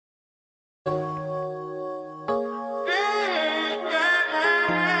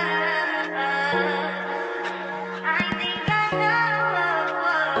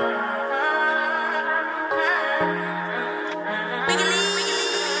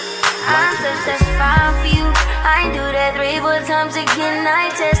I'm such that's fine for you. I do that 3-4 times again. I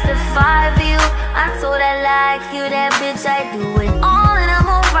testify for you. I told I like you, that bitch. I do it all, and I'm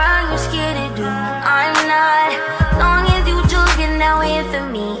around. You're scared to do. I'm not. Long as you joking now in for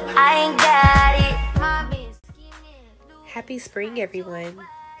me, I ain't got it. Happy spring, everyone.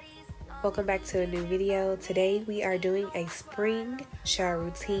 Welcome back to a new video. Today we are doing a spring shower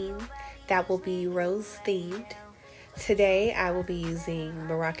routine that will be rose themed. Today I will be using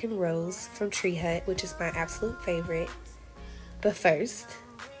Moroccan Rose from Tree Hut, which is my absolute favorite. But first,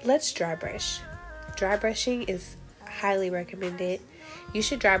 let's dry brush. Dry brushing is highly recommended. You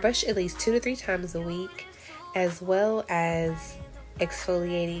should dry brush at least 2 to 3 times a week, as well as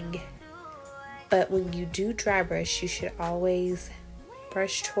exfoliating. But when you do dry brush, you should always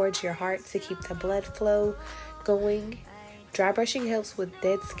brush towards your heart to keep the blood flow going. Dry brushing helps with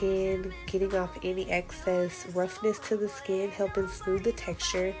dead skin, getting off any excess roughness to the skin, helping smooth the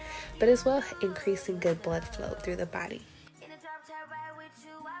texture, but as well increasing good blood flow through the body.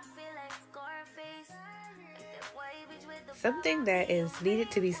 Something that is needed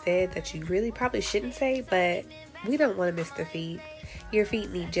to be said that you really probably shouldn't say, but we don't want to miss the feet. Your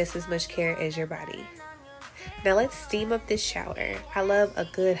feet need just as much care as your body. Now let's steam up this shower. I love a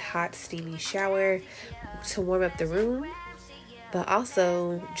good hot steamy shower to warm up the room, but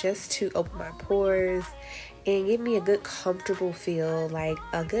also just to open my pores and give me a good comfortable feel. Like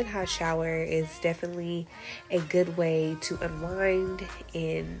a good hot shower is definitely a good way to unwind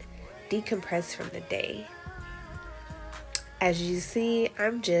and decompress from the day. As you see,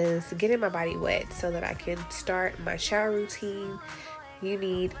 I'm just getting my body wet so that I can start my shower routine. You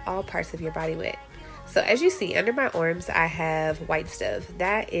need all parts of your body wet. So as you see, under my arms, I have white stuff.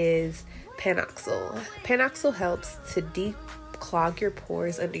 That is Panoxyl. Panoxyl helps to declog your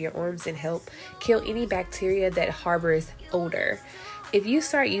pores under your arms and help kill any bacteria that harbors odor. If you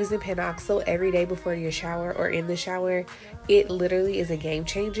start using Panoxyl every day before your shower or in the shower, it literally is a game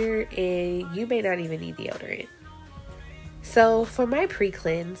changer and you may not even need deodorant. So for my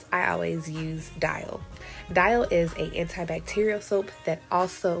pre-cleanse, I always use Dial. Dial is an antibacterial soap that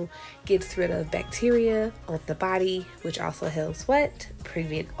also gets rid of bacteria on the body, which also helps what?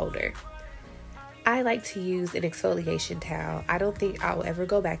 Prevent odor. I like to use an exfoliation towel. I don't think I'll ever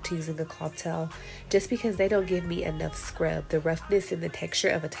go back to using a cloth towel just because they don't give me enough scrub. The roughness and the texture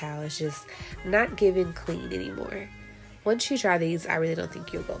of a towel is just not giving clean anymore. Once you try these, I really don't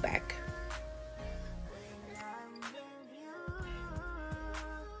think you'll go back.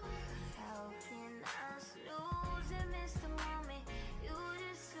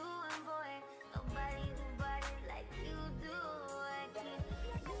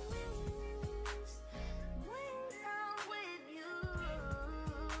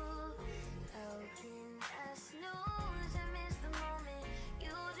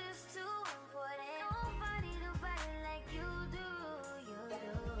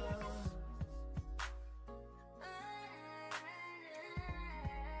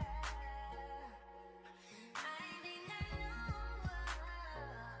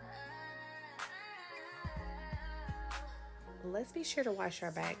 Let's be sure to wash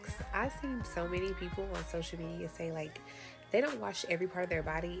our backs. I've seen so many people on social media say like they don't wash every part of their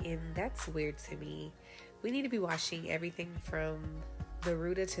body, and that's weird to me. We need to be washing everything from the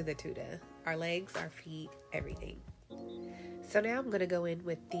rooter to the tuta. Our legs, our feet, everything. So now I'm going to go in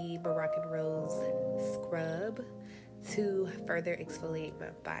with the Moroccan Rose scrub to further exfoliate my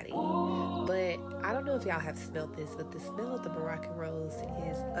body. But I don't know if y'all have smelled this, but the smell of the Moroccan Rose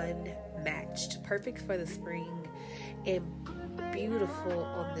is unmatched. Perfect for the spring and beautiful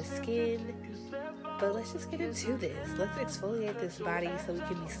on the skin. But let's just get into this. Let's exfoliate this body so we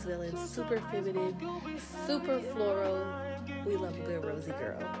can be smelling super feminine, super floral. We love a good rosy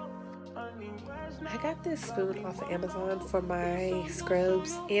girl. I got this spoon off of Amazon for my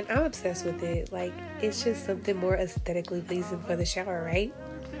scrubs and I'm obsessed with it. Like, it's just something more aesthetically pleasing for the shower, right?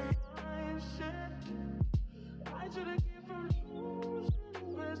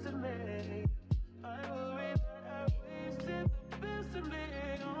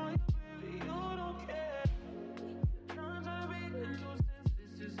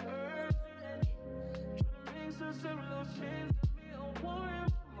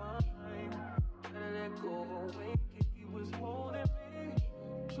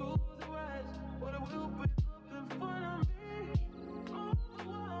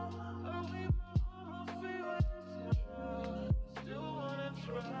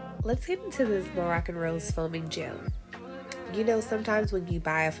 Let's get into this Moroccan Rose foaming gel. You know, sometimes when you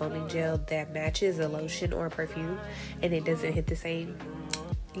buy a foaming gel that matches a lotion or a perfume and it doesn't hit the same,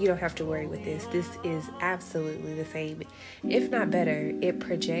 you don't have to worry with this. This is absolutely the same. If not better, it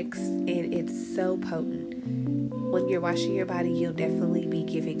projects and it's so potent. When you're washing your body, you'll definitely be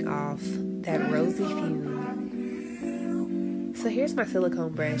giving off that rosy fume. So here's my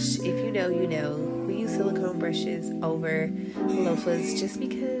silicone brush. If you know, you know. We use silicone brushes over loofahs just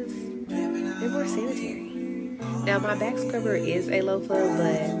because they're more sanitary. Now my back scrubber is a loofah,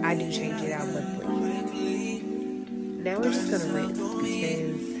 but I do change it out monthly. Now we're just gonna rinse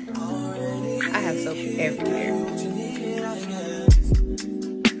because I have soap everywhere.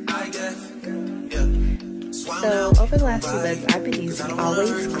 So over the last few months, I've been using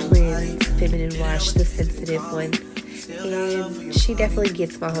Always Cleanse Feminine Wash, the sensitive one. And she definitely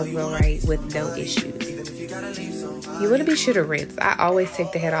gets my homegrown right with no issues. You want to be sure to rinse. I always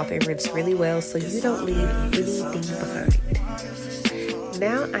take the head off and rinse really well so you don't leave anything behind.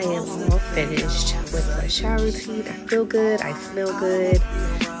 Now I am all finished with my shower routine. I feel good. I smell good.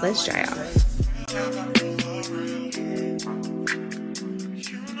 Let's dry off.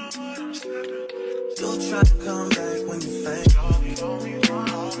 You'll try to come back when you faint.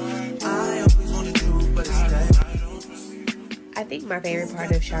 I always want the truth, but it's dead. I think my favorite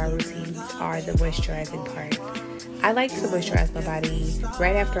part of shower routines are the moisturizing part. I like to moisturize my body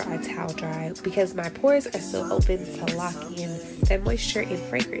right after I towel dry because my pores are still open to lock in that moisture and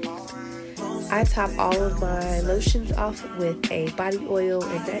fragrance. I top all of my lotions off with a body oil,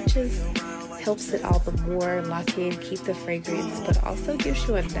 and that just helps it all the more lock in, keep the fragrance, but also gives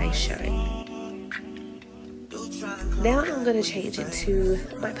you a nice shine. Now I'm going to change into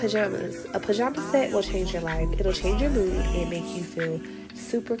my pajamas. A pajama set will change your life. It'll change your mood and make you feel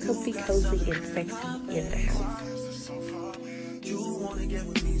super comfy, cozy, and sexy in the house. You wanna get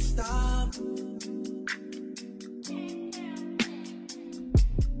with me, stop.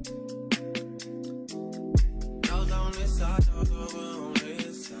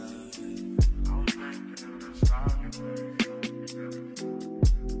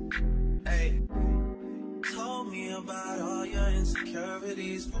 About all your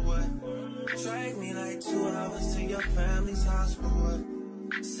insecurities for what? Drag me like 2 hours to your family's house for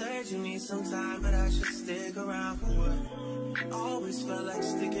what? Said you need some time, but I should stick around for what? Always felt like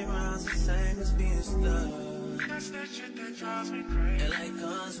sticking around's the same as being stuck. That's that shit that drives me crazy. It like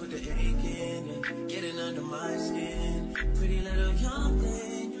guns with the aching and getting under my skin. Pretty little young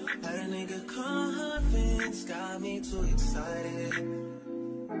thing, had a nigga convinced, got me too excited.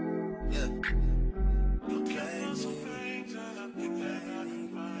 Yeah.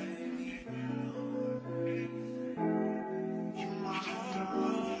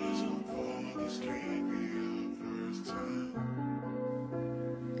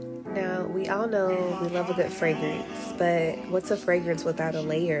 Now, we all know we love a good fragrance, but what's a fragrance without a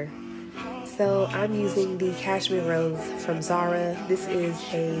layer? So I'm using the Moroccan Rose from Zara. This is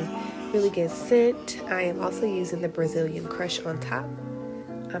a really good scent. I am also using the Brazilian Crush on top.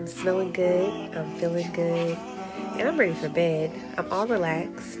 I'm smelling good, I'm feeling good, and I'm ready for bed. I'm all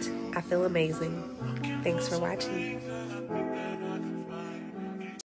relaxed. I feel amazing. Thanks for watching.